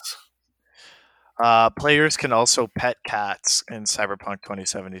Yeah. sucks. Players can also pet cats in Cyberpunk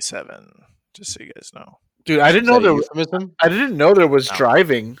 2077. Just so you guys know. Dude, I didn't Is know that a there. euphemism? I didn't know there was No.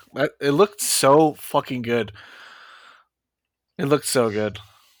 driving. It looked so fucking good. It looked so good.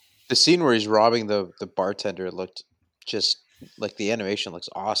 The scene where he's robbing the bartender looked just like the animation looks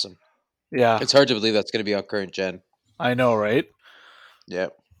awesome. Yeah, It's hard to believe that's going to be on current gen. I know, right? Yeah.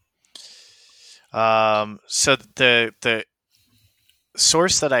 So the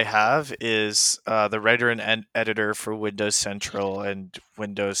source that I have is the writer and editor for Windows Central and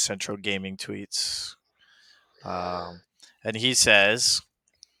Windows Central Gaming Tweets, and he says,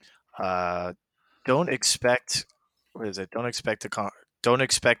 "Don't expect what is it? Don't expect the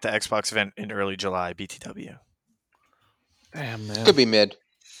Xbox event in early July, BTW." Damn, man. Could be mid.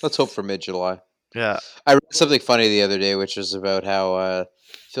 Let's hope for mid July. Yeah, I read something funny the other day, which was about how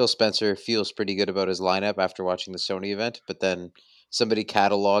Phil Spencer feels pretty good about his lineup after watching the Sony event, but then somebody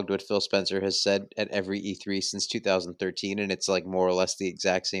cataloged what Phil Spencer has said at every E3 since 2013, and it's like more or less the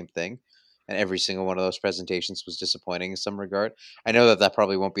exact same thing. And every single one of those presentations was disappointing in some regard. I know that that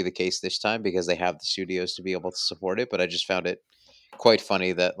probably won't be the case this time because they have the studios to be able to support it, but I just found it quite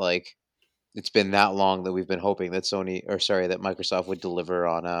funny that like it's been that long that we've been hoping that that Microsoft would deliver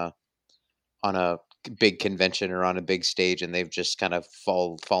on a big convention or on a big stage, and they've just kind of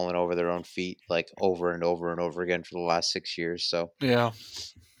fallen over their own feet like over and over and over again for the last 6 years. So Yeah.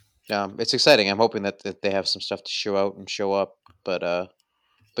 it's exciting. I'm hoping that they have some stuff to show out and show up, but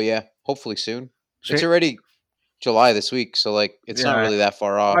yeah, hopefully soon. It's Shane, already July this week, so like it's not yeah, really that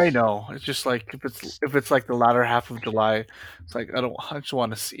far I off. know. It's just like if it's like the latter half of July, it's like I just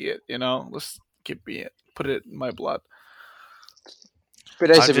want to see it. You know, let's give me it. Put it in my blood. Be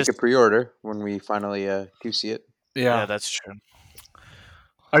nice I'm if we just could pre-order when we finally do see it. yeah, Yeah. that's true.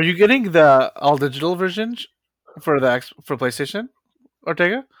 Are you getting the all digital version for for PlayStation,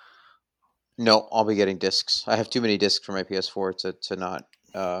 Ortega? No, I'll be getting discs. I have too many discs for my PS4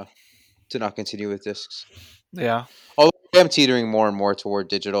 uh to not continue with discs. Yeah. Although I'm teetering more and more toward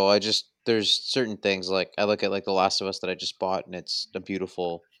digital. There's certain things like I look at like The Last of Us that I just bought and it's a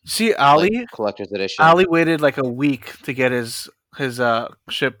beautiful See, like collector's edition. Ali waited like a week to get his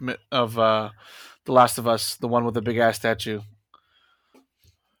shipment of The Last of Us, the one with the big ass statue.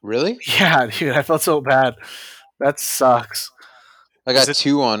 Really? Yeah, dude, I felt so bad. That sucks. I Is got it?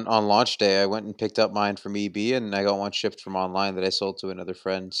 two on launch day. I went and picked up mine from EB and I got one shipped from online that I sold to another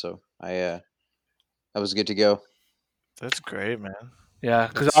friend. So I was good to go. That's great, man. Yeah,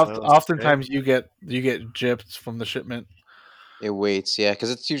 because That's great. oftentimes you get gypped from the shipment. It waits, yeah, because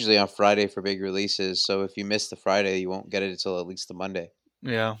it's usually on Friday for big releases. So if you miss the Friday, you won't get it until at least the Monday.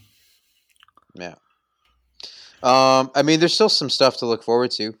 Yeah. Yeah. I mean, there's still some stuff to look forward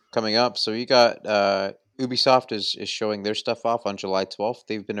to coming up. So you got Ubisoft is showing their stuff off on July 12th.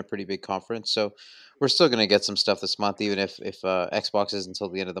 They've been a pretty big conference, so we're still going to get some stuff this month, even if Xbox is until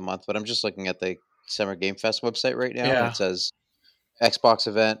the end of the month. But I'm just looking at the Summer Game Fest website right now, and Yeah. it says Xbox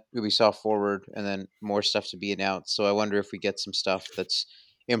event, Ubisoft Forward, and then more stuff to be announced. So I wonder if we get some stuff that's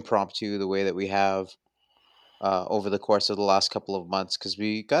impromptu, the way that we have over the course of the last couple of months, because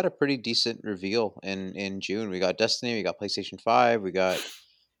we got a pretty decent reveal in June. We got Destiny, we got PlayStation 5, we got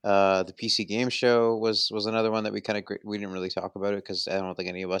the PC Game Show was another one that we didn't really talk about it because I don't think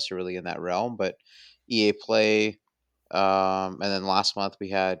any of us are really in that realm. But EA Play, and then last month we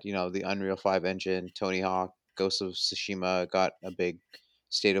had the Unreal 5 engine, Tony Hawk, Ghost of Tsushima got a big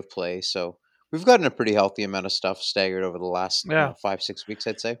state of play. So we've gotten a pretty healthy amount of stuff staggered over the last Yeah, 5-6 weeks,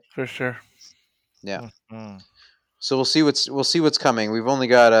 I'd say. for sure. Yeah. Mhm. So we'll see what's coming. We've only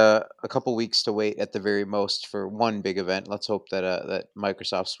got a couple weeks to wait at the very most for one big event. Let's hope that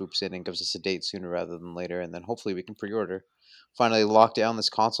Microsoft swoops in and gives us a date sooner rather than later, and then hopefully we can pre-order. Finally, lock down this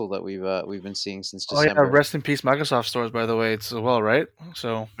console that we've been seeing since Oh yeah, December. rest in peace, Microsoft stores. By the way, it's well, right?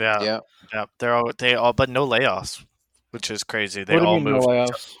 So Yeah, Yeah, yeah. They all, but no layoffs, which is crazy. They what do you all mean no moved.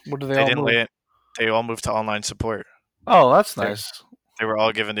 layoffs? What do they They all didn't move? lay it. They all moved to online support. Oh, that's They nice. they were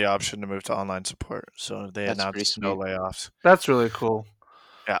all given the option to move to online support, so they that's pretty announced no sweet. layoffs. That's really cool.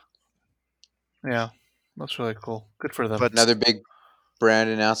 Yeah, Yeah, that's really cool. Good for them. but Another big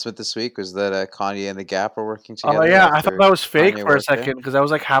brand announcement this week was that Kanye and the Gap are working Oh together yeah, I thought after that was fake Kanye for a walked out. second because I was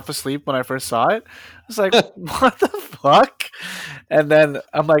like half asleep when I first saw it. I was like, "What the fuck?" And then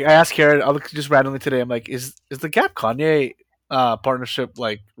I'm like, I asked Karen, I looked just randomly today. I'm like, "Is the Gap Kanye partnership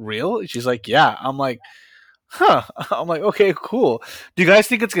like real?" And she's like, "Yeah." I'm like, "Huh." I'm like, "Okay, cool." Do you guys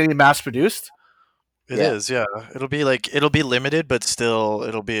think it's gonna be mass produced? it Yeah, is. Yeah, it'll be limited, but still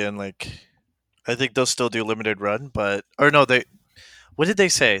it'll be in like. I think they'll still do limited run, but or no, they. What did they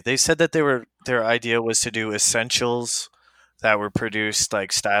say? They said that their idea was to do essentials that were produced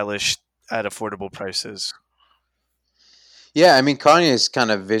like stylish at affordable prices. yeah. I mean, Kanye's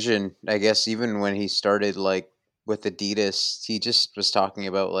kind of vision, I guess, even when he started like with Adidas, he just was talking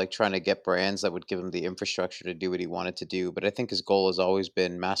about like trying to get brands that would give him the infrastructure to do what he wanted to do. But I think his goal has always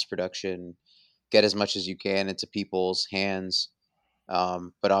been mass production, get as much as you can into people's hands.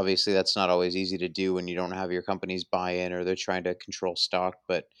 But obviously, that's not always easy to do when you don't have your company's buy-in or they're trying to control stock.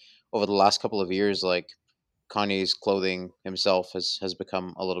 But over the last couple of years, like Kanye's clothing himself has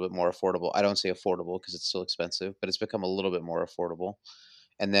become a little bit more affordable. I don't say affordable because it's still expensive, but it's become a little bit more affordable.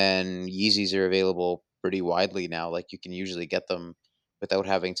 And then Yeezys are available pretty widely now. Like you can usually get them without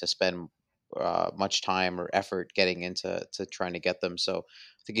having to spend much time or effort getting into trying to get them. So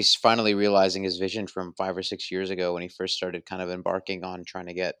I think he's finally realizing his vision from 5 or 6 years ago when he first started kind of embarking on trying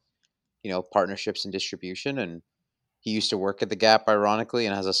to get partnerships and distribution. And he used to work at the Gap, ironically,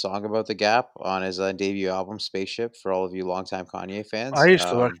 and has a song about the Gap on his debut album, Spaceship. For all of you longtime Kanye I fans, used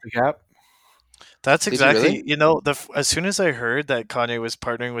to work the Gap. That's did you really? exactly, as soon as I heard that Kanye was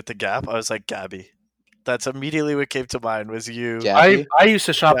partnering with the Gap, I was like, Gabby. That's immediately what came to mind was you, I Gappy? I used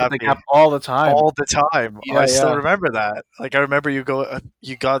to shop at the Gabby, Gap all the time. all the time. Yeah, I still yeah, remember that. Like I remember you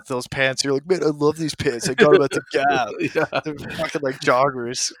got those pants. You're like, man, I love these pants. I got them at the Gap. yeah, They're fucking like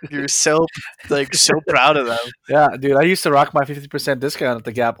joggers. You're so proud of them. yeah, dude. I used to rock my 50% discount at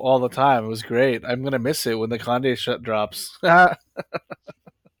the Gap all the time. It was great. I'm gonna miss it when the Kanye shut drops.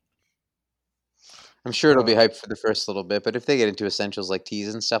 I'm sure it'll be Uh, hyped for the first little bit, but if they get into essentials like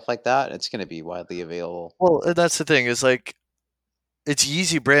teas and stuff like that, it's going to be widely available. well, and that's the thing is like it's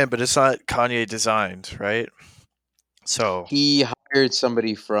Yeezy brand, but it's not Kanye designed, right? So He hired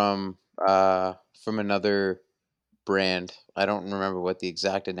somebody from another brand. I don't remember what the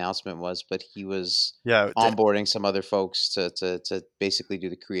exact announcement was, but he was yeah, onboarding some other folks to basically do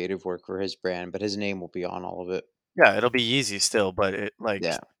the creative work for his brand, but his name will be on all of it. yeah, it'll be Yeezy still, but it like,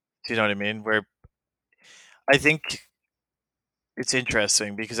 Yeah. do you know what I mean? Where I think it's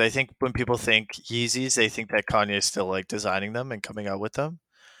interesting because I think when people think Yeezys, they think that Kanye is still like designing them and coming out with them.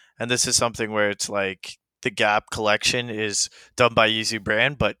 And this is something where it's like the Gap collection is done by Yeezy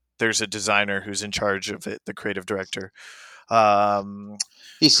brand, but there's a designer who's in charge of it, the creative director. Um,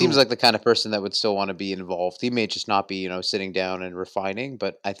 He seems who like the kind of person that would still want to be involved. He may just not be, sitting down and refining,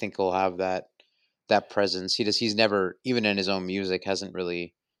 but I think he'll have that presence. He's never, even in his own music, hasn't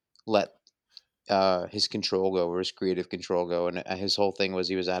really let his control go or his creative control go. And his whole thing was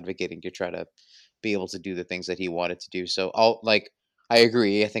he was advocating to try to be able to do the things that he wanted to do. So I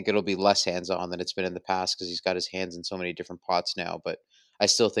agree. I think it'll be less hands on than it's been in the past because he's got his hands in so many different pots now. But I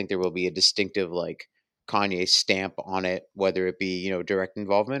still think there will be a distinctive like Kanye stamp on it, whether it be direct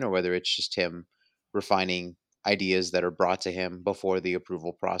involvement or whether it's just him refining ideas that are brought to him before the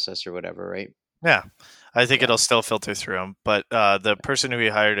approval process or whatever. Right? Yeah, I think Yeah. it'll still filter through him. But the person who he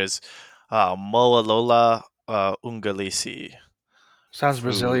hired is Moalola Ungalisi. Sounds Ooh.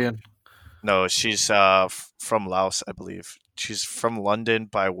 Brazilian. No, she's from Laos, I believe. She's from London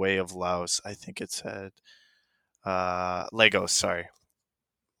by way of Laos. I think it said Lagos. Sorry,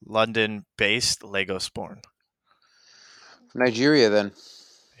 London-based, Lagos-born. Nigeria, then.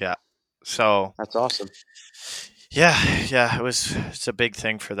 Yeah. So That's awesome. yeah, it's a big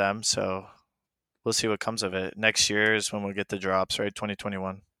thing for them. So we'll see what comes of it. Next year is when we'll get the drops, right?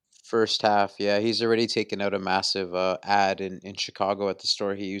 2021. First half, yeah, he's already taken out a massive ad in Chicago at the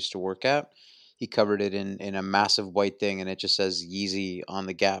store he used to work at. He covered it in a massive white thing, and it just says Yeezy on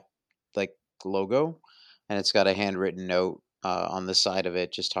the Gap like logo, and it's got a handwritten note on the side of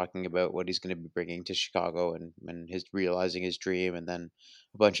it, just talking about what he's going to be bringing to Chicago and his realizing his dream, and then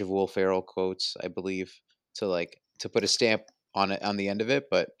a bunch of Will Ferrell quotes, I believe, to put a stamp on it on the end of it.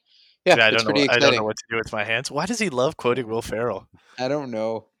 But yeah, Yeah, it's pretty I don't know exciting. what to do with my hands. Why does he love quoting Will Ferrell? I don't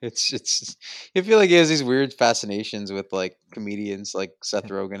know. It's. I feel like he has these weird fascinations with like comedians like Seth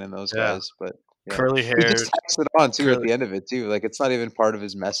Rogen and those Yeah, guys. But yeah, curly he just haired, tacks it on too at curly. the end of it too. Like it's not even part of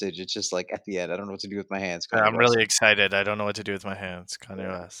his message. It's just like at the end. I don't know what to do with my hands, Kanye I'm West. really excited. I don't know what to do with my hands. Kanye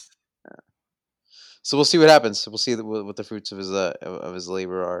Yeah. West. So we'll see what happens. We'll see what the fruits of his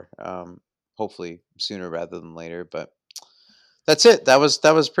labor are. Hopefully sooner rather than later. But that's it. That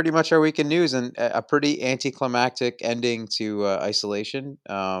was pretty much our weekend news, and a pretty anticlimactic ending to isolation.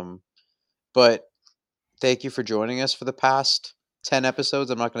 But thank you for joining us for the past 10 episodes.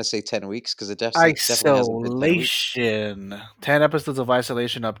 I'm not going to say 10 weeks because it definitely hasn't been 10 weeks. Isolation. 10 episodes of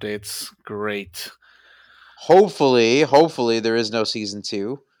isolation updates. Great. Hopefully there is no season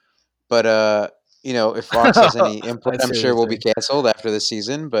 2. But if Fox has any input, I I'm see what sure you're we'll be saying. canceled after this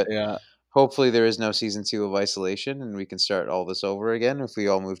season, but Yeah. hopefully there is no season 2 of isolation and we can start all this over again if we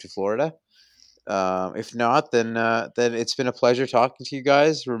all move to Florida. If not, then it's been a pleasure talking to you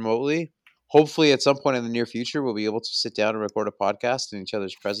guys remotely. Hopefully, at some point in the near future, we'll be able to sit down and record a podcast in each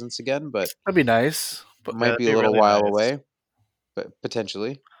other's presence again. But That'd be nice. But it Yeah, might that'd be a be little really while nice. away, but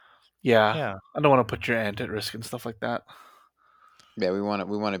potentially. yeah. Yeah. I don't want to put your aunt at risk and stuff like that. Yeah, we want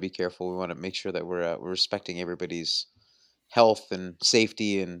to be careful. We want to make sure that we're respecting everybody's health and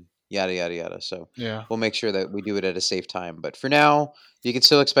safety and yada yada yada. So Yeah. we'll make sure that we do it at a safe time. But for now, you can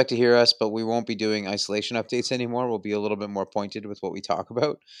still expect to hear us, but we won't be doing isolation updates anymore. We'll be a little bit more pointed with what we talk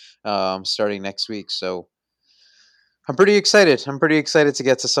about starting next week. So I'm pretty excited. I'm pretty excited to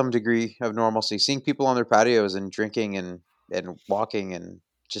get to some degree of normalcy. Seeing people on their patios and drinking and walking and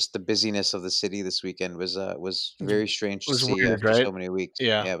just the busyness of the city this weekend was It very strange to was see weird, after right? so many weeks.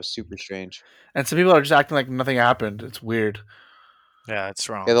 Yeah. Yeah, it was super strange. And some people are just acting like nothing happened. It's weird. Yeah, it's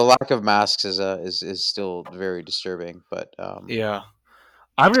Yeah, wrong. the lack of masks is still very disturbing. But Yeah.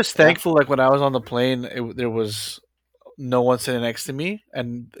 I'm just yeah, thankful. Like when I was on the plane, there was no one sitting next to me,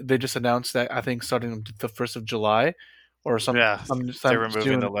 and they just announced that I think starting the 1st of July or Yeah, they're sometime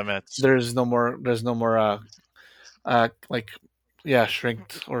removing the soon, limits. there's no more. Like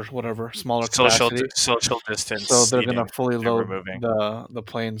shrinked or whatever, smaller capacity. Social So distance they're gonna eating. fully They're load removing. the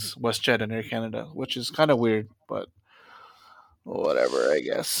planes, WestJet and Air Canada, which is kind of weird, but whatever, I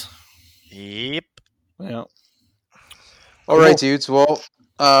guess. Yep. Yeah. all right, Cool. dudes. Well,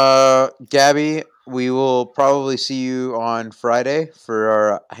 Gabby, we will probably see you on Friday for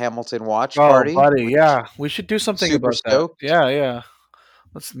our Hamilton watch Oh, party. buddy, Which yeah, we should do something super about that. stoked. Yeah, yeah.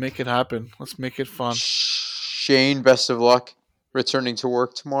 Let's make it happen. Let's make it fun. Shane, best of luck returning to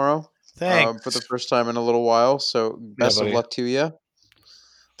work tomorrow Thanks. for the first time in a little while. So Yeah, best of buddy. luck to you.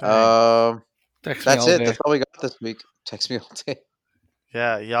 Thanks. Text me That's all it. day. That's all we got this week. Text me all day.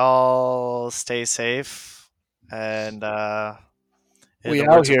 Yeah, y'all stay safe and in We the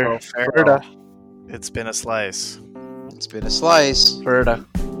out words of here. Will Ferrell, Ferda. it's been a slice. It's been a slice. Ferda.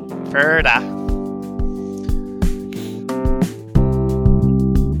 Ferda.